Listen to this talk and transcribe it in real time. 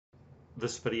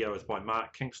This video is by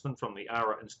Mark Kingston from the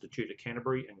ARA Institute of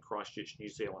Canterbury in Christchurch, New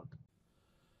Zealand.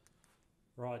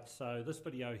 Right, so this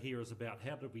video here is about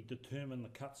how do we determine the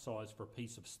cut size for a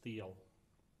piece of steel.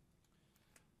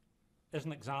 As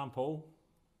an example,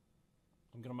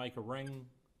 I'm going to make a ring,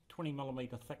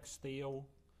 20mm thick steel,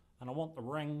 and I want the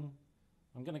ring,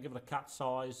 I'm going to give it a cut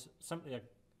size, simply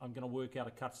I'm going to work out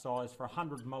a cut size for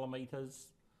 100mm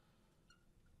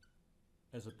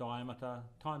as a diameter,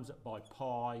 times it by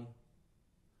pi.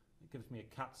 It gives me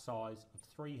a cut size of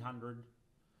 314.2mm.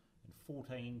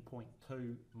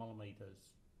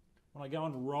 When I go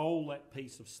and roll that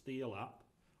piece of steel up,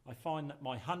 I find that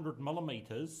my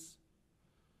 100mm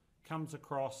comes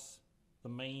across the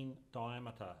mean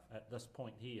diameter at this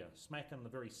point here, smack in the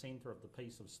very centre of the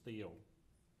piece of steel.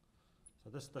 So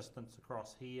this distance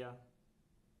across here,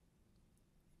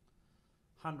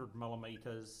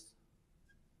 100mm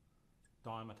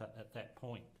diameter at that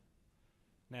point.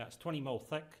 Now it's 20mm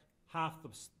thick. Half the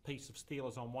piece of steel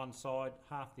is on one side,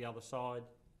 half the other side,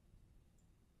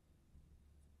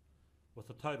 with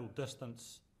the total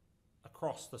distance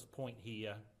across this point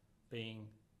here being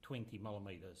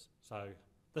 20mm. So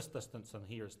this distance in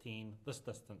here is 10, this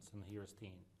distance in here is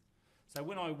 10. So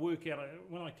when I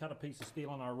cut a piece of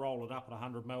steel and I roll it up at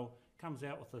 100mm, it comes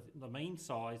out with the mean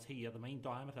size here, the mean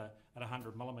diameter at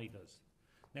 100mm.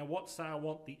 Now let's say I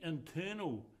want the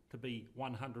internal to be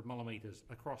 100mm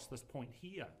across this point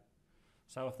here.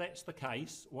 So if that's the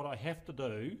case, what I have to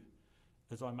do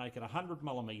is I make it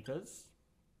 100mm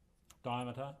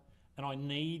diameter, and I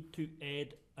need to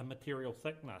add a material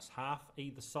thickness, half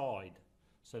either side,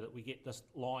 so that we get this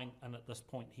line in at this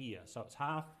point here. So it's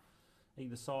half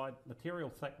either side, material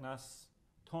thickness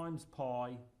times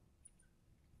pi.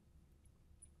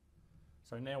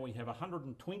 So now we have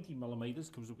 120mm,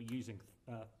 because we'll be using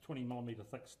 20mm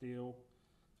thick steel,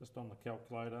 just on the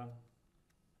calculator,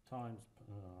 times,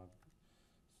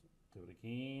 do it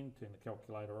again, turn the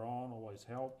calculator on, always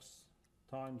helps,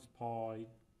 times pi,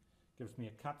 gives me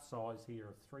a cut size here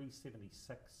of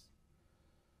 376.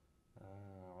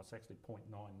 It's actually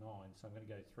 0.99, so I'm going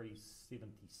to go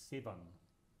 377.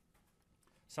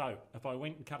 So if I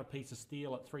went and cut a piece of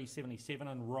steel at 377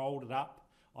 and rolled it up,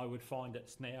 I would find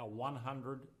it's now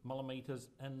 100mm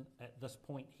in at this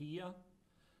point here,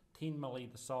 10mm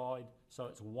either side, so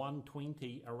it's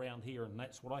 120 around here, and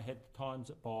that's what I had to times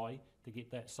it by to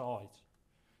get that size.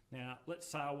 Now let's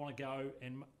say I want to go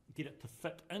and get it to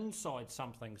fit inside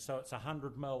something, so it's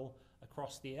 100mm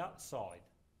across the outside.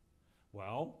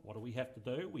 Well, what do we have to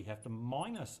do? We have to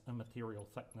minus a material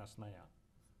thickness now.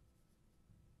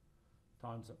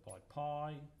 Times it by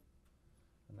pi,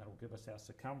 and that'll give us our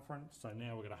circumference. So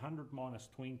now we've got 100 minus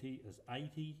 20 is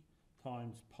 80,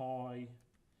 times pi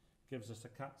gives us a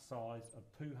cut size of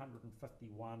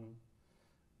 251mm.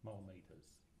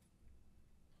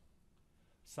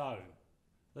 So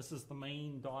this is the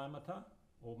mean diameter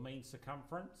or mean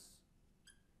circumference.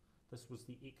 This was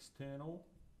the external,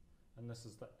 and this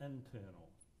is the internal.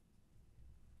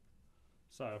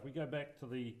 So if we go back to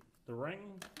the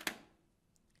ring,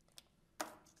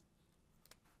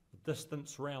 the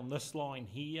distance around this line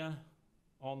here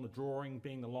on the drawing,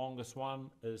 being the longest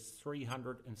one, is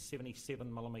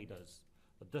 377mm.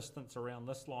 The distance around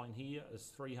this line here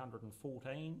is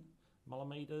 314mm,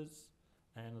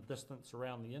 and the distance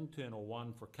around the internal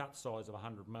one for cut size of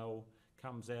 100mm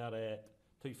comes out at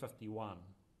 251.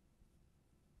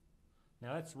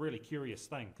 Now that's a really curious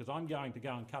thing, because I'm going to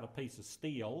go and cut a piece of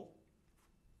steel.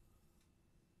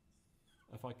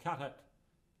 If I cut it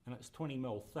and it's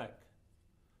 20mm thick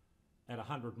at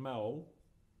 100mm,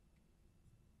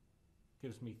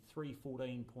 gives me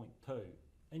 314.2,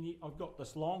 and I've got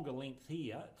this longer length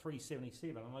here at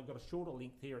 377, and I've got a shorter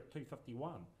length here at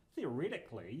 251.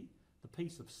 Theoretically, the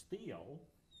piece of steel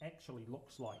actually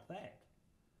looks like that: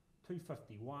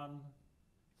 251,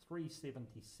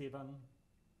 377,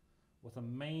 with a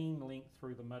mean length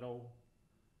through the middle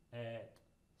at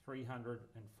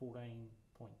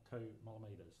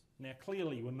 314.2mm. Now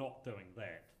clearly we're not doing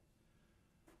that.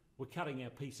 We're cutting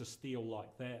our piece of steel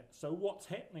like that. So what's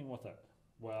happening with it?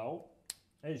 Well,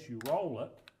 as you roll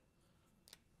it,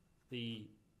 the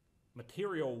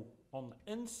material on the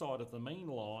inside of the mean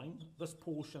line, this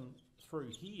portion through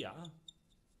here,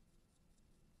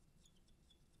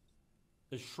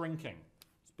 is shrinking.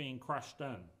 It's being crushed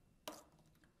in.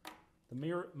 The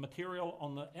material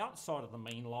on the outside of the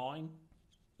mean line,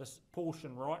 this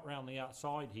portion right around the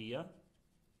outside here,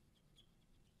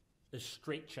 is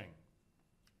stretching.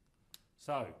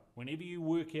 So whenever you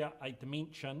work out a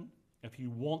dimension, if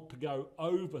you want to go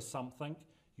over something,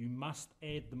 you must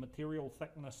add the material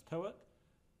thickness to it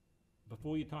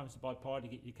before you times it by pi to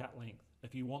get your cut length.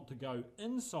 If you want to go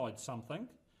inside something,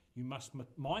 you must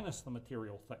minus the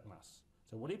material thickness.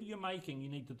 So whatever you're making, you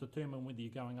need to determine whether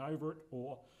you're going over it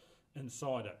or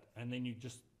inside it. And then you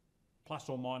just plus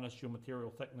or minus your material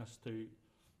thickness to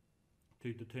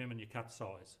determine your cut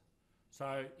size.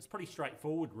 So it's pretty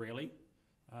straightforward, really.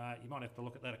 You might have to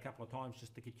look at that a couple of times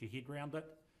just to get your head around it.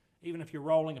 Even if you're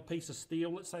rolling a piece of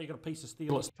steel, let's say you've got a piece of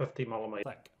steel that's 50 millimetres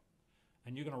thick,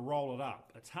 and you're going to roll it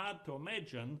up. It's hard to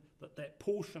imagine that that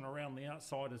portion around the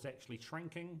outside is actually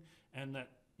shrinking and that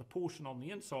the portion on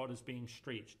the inside is being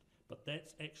stretched. But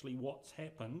that's actually what's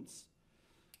happens.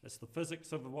 It's the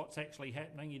physics of what's actually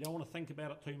happening. You don't want to think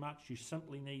about it too much. You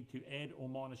simply need to add or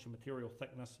minus your material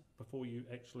thickness before you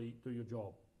actually do your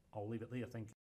job. I'll leave it there. Thank you.